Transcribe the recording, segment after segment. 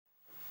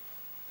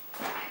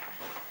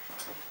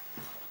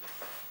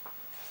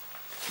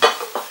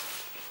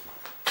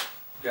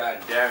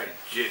goddamn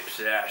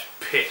gypsy ass,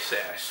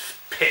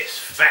 piss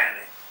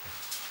fanny.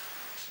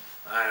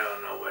 I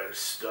don't know where to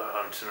start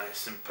on tonight's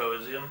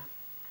symposium.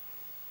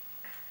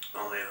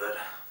 Only that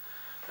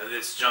at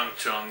this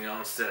juncture on the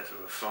onset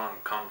of a foreign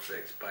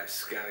conflict by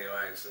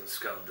scallywags and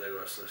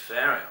skullduggeros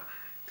nefarium,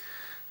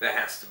 there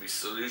has to be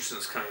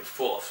solutions coming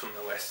forth from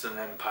the Western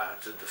Empire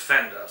to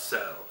defend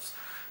ourselves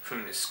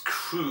from this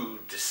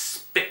crude,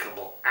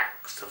 despicable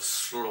act of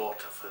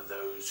slaughter for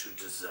those who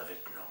deserve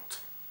it not.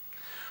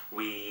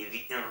 We,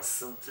 the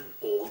innocent and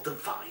all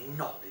divine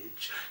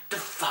knowledge,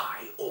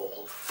 defy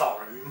all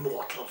foreign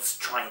mortals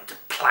trying to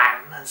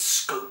plan and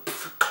scope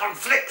for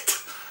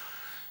conflict.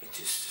 It is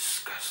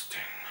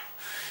disgusting.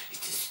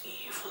 It is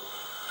evil.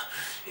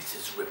 It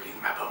is rippling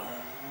my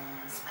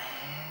bones,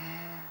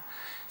 man.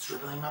 It's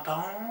rippling my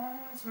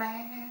bones,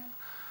 man.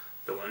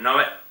 Don't want to know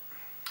it.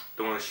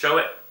 Don't want to show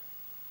it.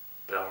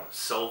 But I want to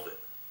solve it.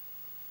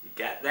 You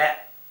got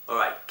that?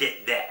 Alright,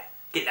 get that.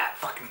 Get that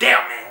fucking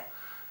down, man.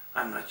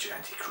 I'm not your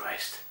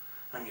Antichrist.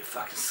 I'm your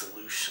fucking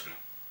solution.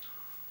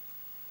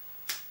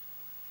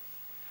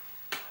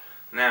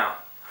 Now,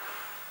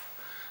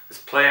 let's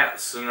play out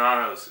the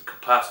scenarios that could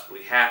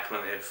possibly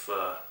happen if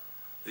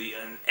the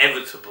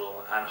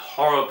inevitable and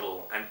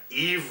horrible and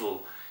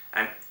evil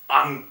and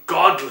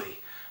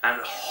ungodly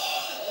and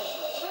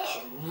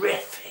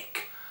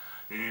horrific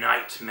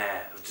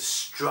nightmare of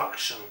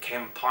destruction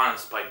came upon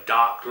us by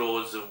dark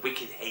lords of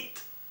wicked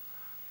hate.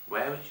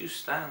 Where would you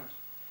stand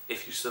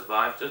if you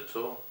survived at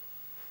all?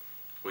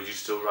 Would you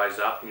still rise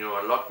up in your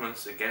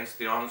allotments against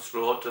the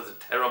onslaught of the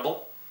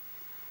terrible?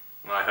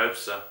 Well, I hope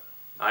so.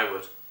 I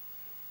would.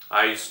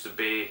 I used to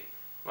be,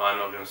 well, I'm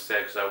not going to say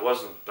because I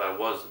wasn't, but I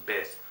was a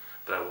bit,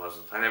 but I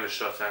wasn't. I never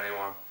shot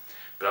anyone,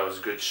 but I was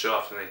a good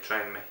shot and they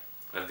trained me.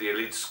 At the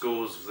elite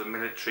schools of the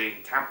military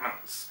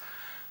encampments,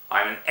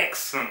 I'm an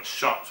excellent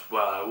shot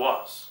where I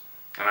was.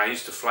 And I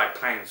used to fly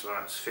planes when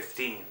I was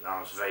 15 and I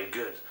was very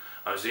good.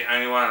 I was the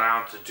only one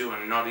allowed to do a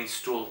noddy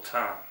stall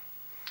turn.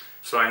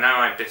 So I know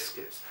my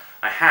biscuits.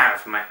 I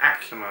have my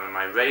acumen and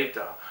my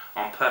radar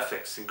on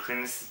perfect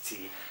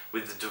synchronicity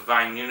with the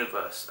divine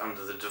universe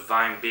under the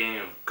divine being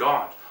of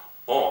God,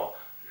 or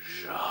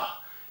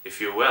Jah,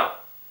 if you will,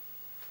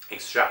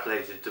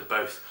 extrapolated to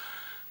both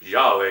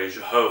Yahweh,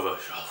 Jehovah,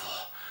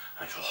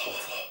 and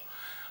Jehovah,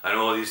 and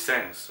all these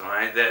things,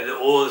 right? They're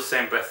all the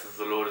same breath of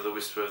the Lord, of the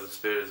whisper of the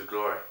Spirit of the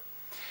glory.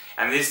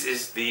 And this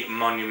is the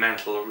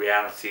monumental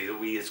reality that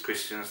we as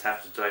Christians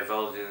have to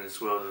divulge in this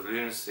world of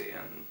lunacy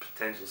and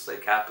potential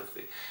stake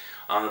apathy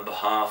on the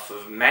behalf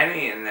of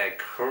many in their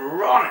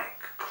chronic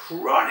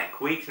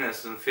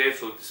weakness and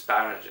fearful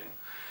disparaging.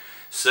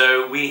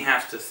 So we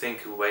have to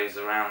think of ways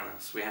around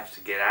this. We have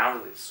to get out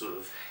of this sort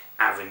of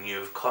avenue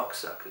of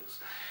cocksuckers.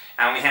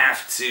 And we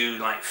have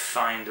to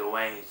find a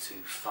way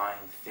to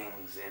find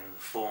things in the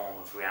form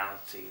of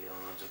reality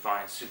on a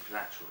divine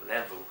supernatural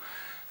level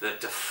that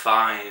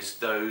defies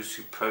those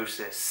who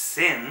process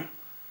sin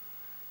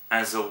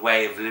as a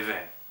way of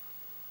living.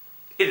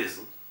 It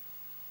isn't.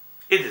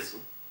 It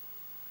isn't.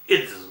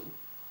 It isn't.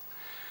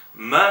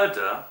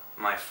 Murder,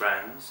 my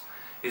friends,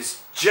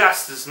 is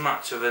just as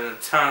much of an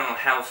eternal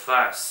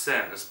hellfire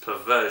sin as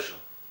perversion.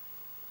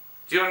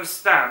 Do you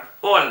understand?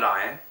 Or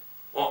lying,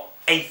 or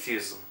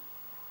atheism.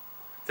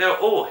 They're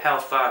all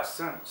hellfire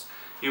sins.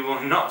 You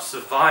will not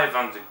survive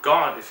under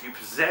God if you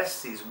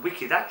possess these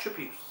wicked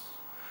attributes.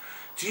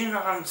 Do you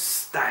not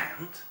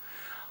understand?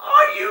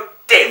 Are you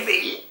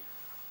divvy?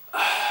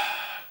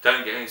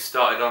 Don't get me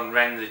started on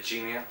Ren the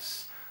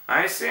genius.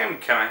 I see him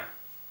coming.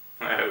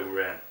 Oh,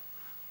 Ren.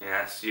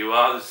 Yes, you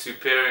are the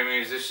superior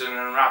musician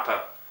and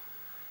rapper.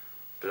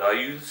 But are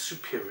you the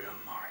superior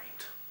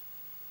mind?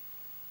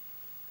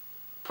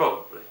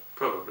 Probably.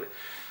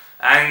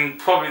 And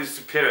probably the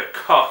superior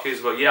cock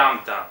as well. Yeah,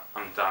 I'm done.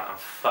 I'm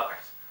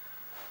fucked.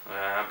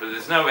 But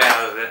there's no way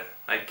out of it.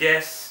 I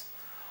guess.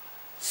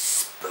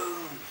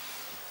 Spoon.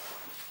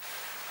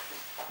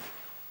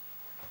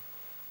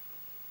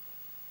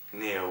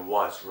 Neo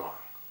was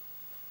wrong.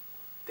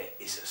 There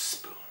is a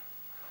spoon.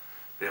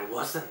 But it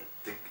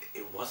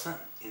wasn't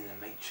in the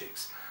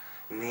Matrix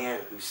Neo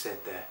who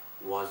said there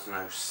was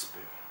no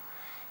spoon.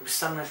 It was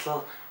some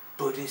little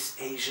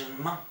Buddhist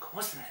Asian monk,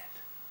 wasn't it?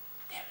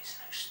 There is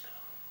no spoon.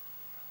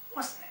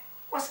 Wasn't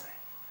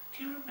it?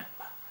 Do you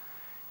remember?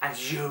 And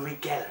Uri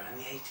Geller in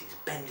the 80s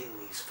bending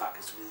these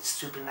fuckers with his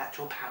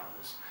supernatural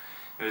powers.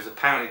 It was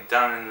apparently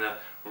done in the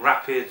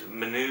rapid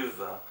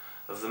manoeuvre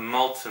of the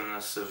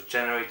moltenness of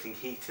generating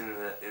heat in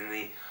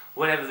the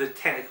whatever the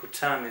technical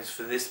term is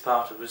for this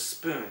part of a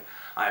spoon.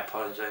 I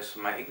apologise for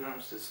my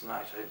ignorance this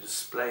night. I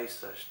display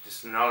such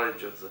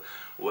disknowledge of the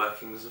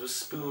workings of a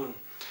spoon.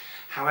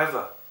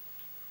 However,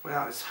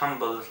 without this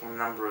humble little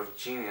number of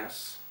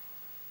genius,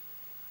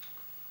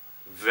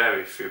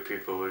 very few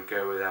people would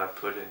go without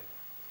pudding.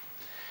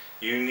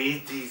 You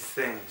need these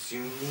things.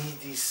 You need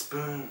these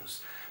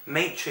spoons.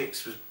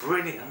 Matrix was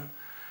brilliant,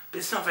 but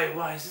it's not very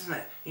wise, isn't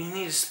it? You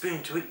need a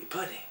spoon to eat your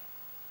pudding.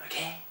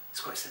 Okay? It's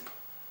quite simple.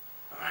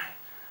 Alright?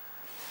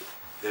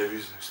 There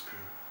is no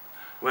spoon.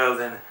 Well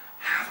then,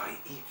 how do I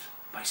eat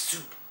my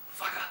soup,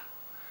 fucker?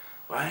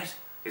 right?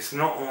 It's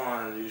not all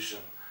an illusion.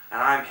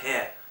 And I'm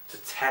here to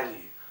tell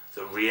you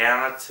that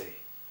reality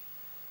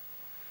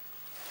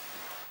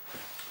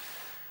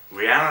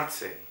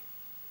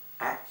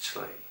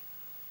actually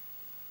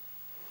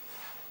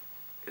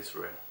is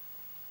real.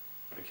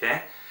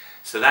 Okay?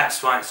 So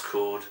that's why it's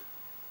called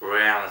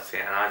reality.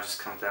 And I just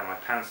come down my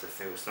pants, I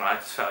think. I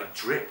just felt a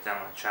drip down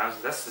my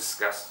trousers. That's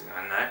disgusting,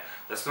 I know.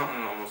 That's not a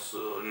normal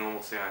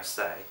thing I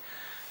say.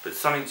 But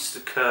something just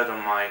occurred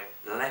on my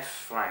left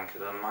flank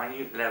at a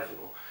minute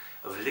level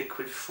of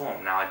liquid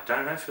form. Now, I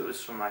don't know if it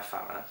was from my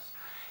phallus.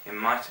 It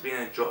might have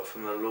been a drop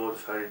from the Lord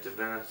of Holy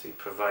Divinity,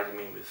 providing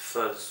me with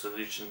further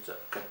solutions to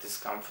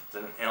discomfort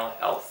and ill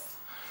health.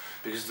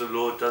 Because the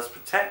Lord does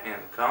protect me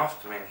and look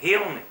after me and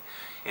heal me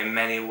in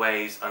many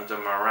ways under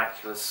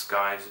miraculous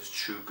skies of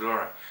true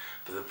glory.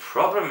 But the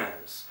problem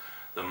is,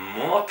 the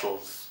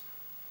mortals,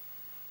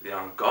 the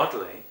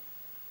ungodly,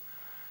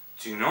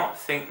 do not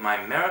think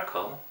my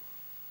miracles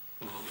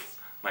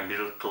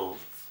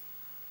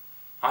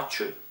are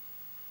true.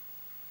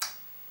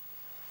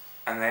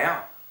 And they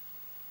are.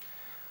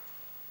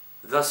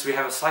 Thus we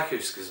have a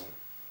psychoschism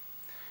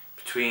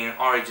between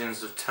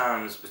origins of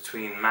terms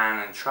between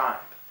man and tribe,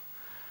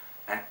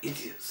 and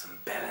idiots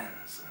and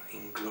bellends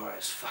and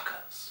inglorious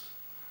fuckers.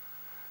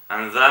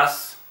 And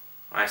thus,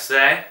 I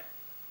say,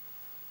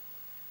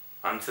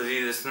 unto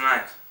thee this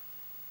night,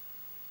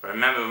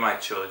 remember, my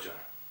children,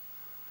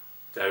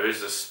 there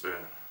is a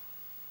spoon,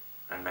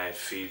 and may it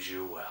feed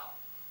you well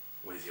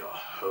with your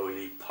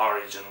holy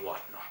porridge and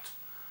whatnot,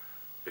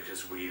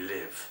 because we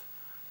live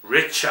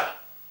richer,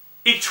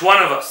 each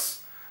one of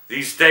us,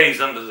 these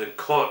days under the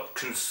court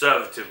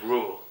conservative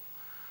rule,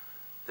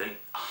 than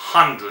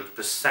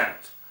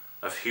 100%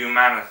 of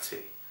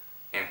humanity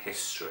in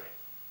history.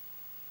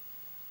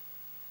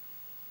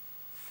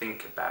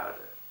 Think about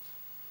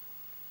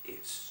it.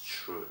 It's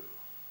true.